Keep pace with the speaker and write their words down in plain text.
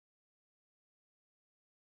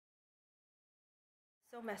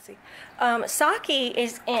So messy. Saki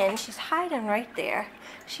is in. She's hiding right there.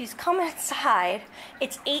 She's come inside.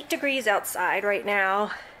 It's 8 degrees outside right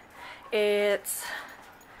now. It's,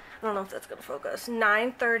 I don't know if that's gonna focus,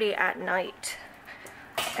 9:30 at night.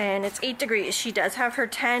 And it's 8 degrees. She does have her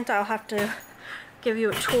tent. I'll have to give you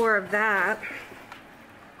a tour of that.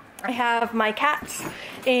 I have my cats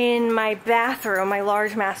in my bathroom, my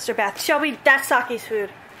large master bath. Shelby, that's Saki's food.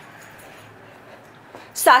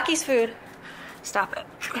 Saki's food. Stop it.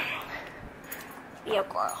 Be a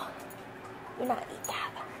girl. You're not eat that.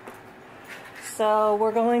 So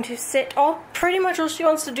we're going to sit. Pretty much all she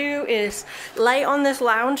wants to do is lay on this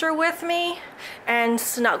lounger with me and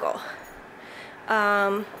snuggle.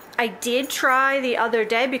 I did try the other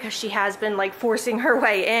day because she has been like forcing her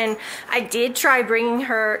way in. I did try bringing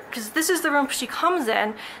her, because this is the room she comes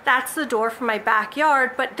in. That's the door from my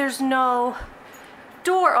backyard, but there's no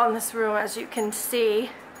door on this room, as you can see.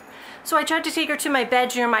 So I tried to take her to my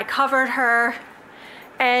bedroom. I covered her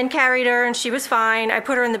and carried her, and she was fine. I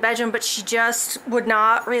put her in the bedroom, but she just would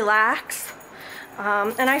not relax.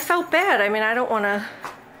 And I felt bad. I mean, I don't want to,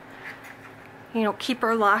 you know, keep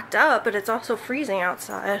her locked up, but it's also freezing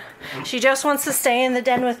outside. She just wants to stay in the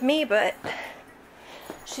den with me, but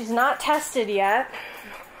she's not tested yet.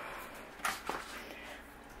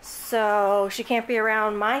 So she can't be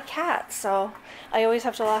around my cat, so I always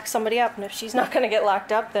have to lock somebody up, and if she's not going to get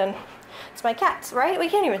locked up, then it's my cat's, right? We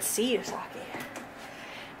can't even see you, Saki.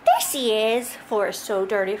 There she is. Floor is so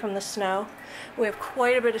dirty from the snow. We have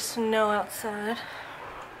quite a bit of snow outside.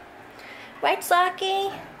 Right,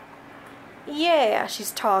 Saki? Yeah,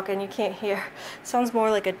 she's talking. You can't hear. Sounds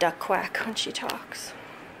more like a duck quack when she talks.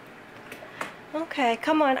 Okay,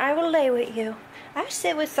 come on. I will lay with you. I'll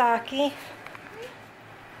sit with Saki.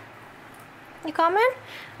 You coming?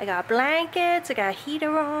 I got blankets, I got a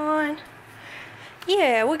heater on.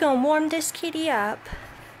 Yeah, we're gonna warm this kitty up.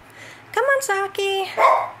 Come on, Saki.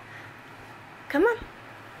 Come on.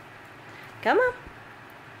 Come on.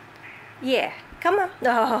 Yeah, come on.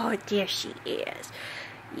 Oh, there she is.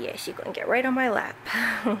 Yeah, she's gonna get right on my lap.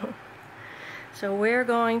 So we're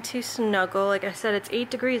going to snuggle. Like I said, it's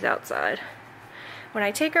 8 degrees outside. When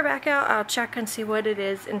I take her back out, I'll check and see what it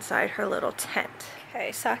is inside her little tent.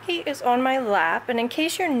 Okay, Saki is on my lap, and in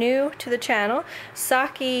case you're new to the channel,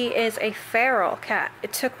 Saki is a feral cat.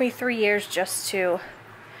 It took me 3 years just to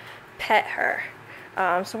pet her.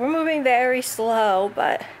 So we're moving very slow,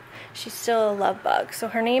 but she's still a love bug. So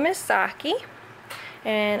her name is Saki,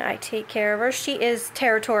 and I take care of her. She is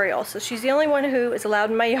territorial, so she's the only one who is allowed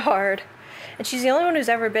in my yard, and she's the only one who's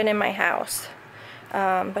ever been in my house.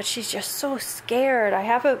 But she's just so scared. I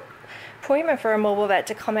have an appointment for a mobile vet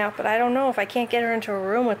to come out, but I don't know if I can't get her into a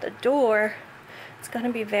room with the door. It's going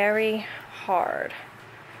to be very hard.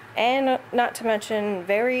 And not to mention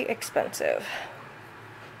very expensive.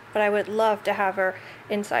 But I would love to have her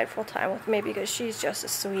inside full time with me because she's just a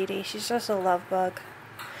sweetie. She's just a love bug.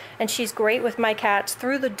 And she's great with my cats.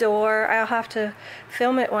 Through the door, I'll have to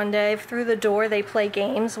film it one day. Through the door they play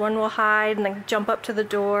games. One will hide and then jump up to the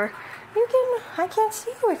door. I can't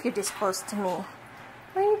see you if you're this close to me. What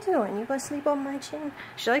are you doing? You gonna sleep on my chin?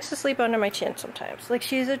 She likes to sleep under my chin sometimes. Like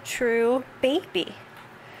she's a true baby.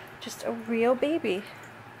 Just a real baby.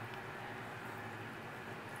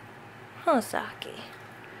 Huh, Saki?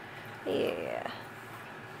 Yeah.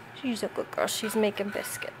 She's a good girl. She's making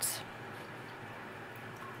biscuits.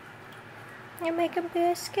 You're making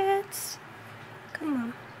biscuits? Come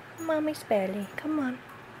on. Mommy's belly. Come on.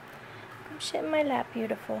 Come sit in my lap,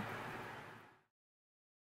 beautiful.